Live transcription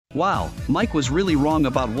Wow, Mike was really wrong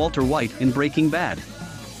about Walter White in Breaking Bad.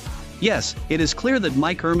 Yes, it is clear that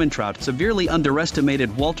Mike Ehrmantraut severely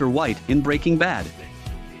underestimated Walter White in Breaking Bad.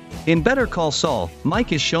 In Better Call Saul,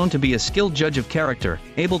 Mike is shown to be a skilled judge of character,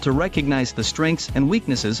 able to recognize the strengths and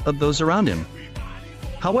weaknesses of those around him.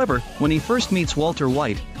 However, when he first meets Walter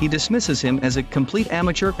White, he dismisses him as a complete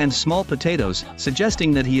amateur and small potatoes,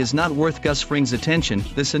 suggesting that he is not worth Gus Fring's attention.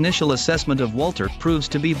 This initial assessment of Walter proves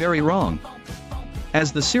to be very wrong.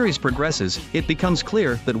 As the series progresses, it becomes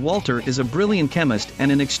clear that Walter is a brilliant chemist and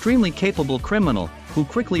an extremely capable criminal, who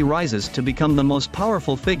quickly rises to become the most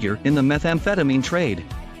powerful figure in the methamphetamine trade.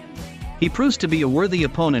 He proves to be a worthy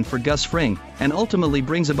opponent for Gus Fring, and ultimately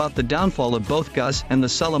brings about the downfall of both Gus and the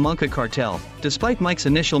Salamanca cartel. Despite Mike's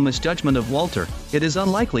initial misjudgment of Walter, it is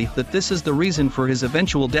unlikely that this is the reason for his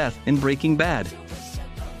eventual death in Breaking Bad.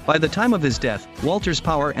 By the time of his death, Walter's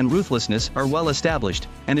power and ruthlessness are well established,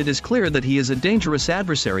 and it is clear that he is a dangerous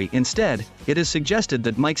adversary. Instead, it is suggested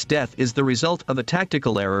that Mike's death is the result of a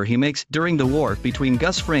tactical error he makes during the war between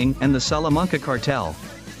Gus Fring and the Salamanca cartel.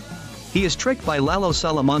 He is tricked by Lalo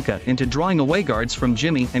Salamanca into drawing away guards from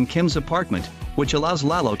Jimmy and Kim's apartment, which allows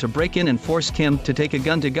Lalo to break in and force Kim to take a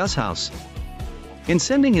gun to Gus' house. In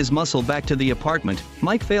sending his muscle back to the apartment,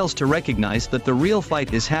 Mike fails to recognize that the real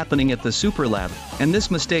fight is happening at the super lab, and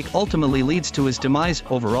this mistake ultimately leads to his demise.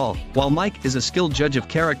 Overall, while Mike is a skilled judge of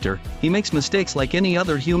character, he makes mistakes like any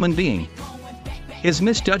other human being. His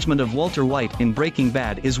misjudgment of Walter White in Breaking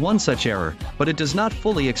Bad is one such error, but it does not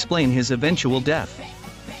fully explain his eventual death.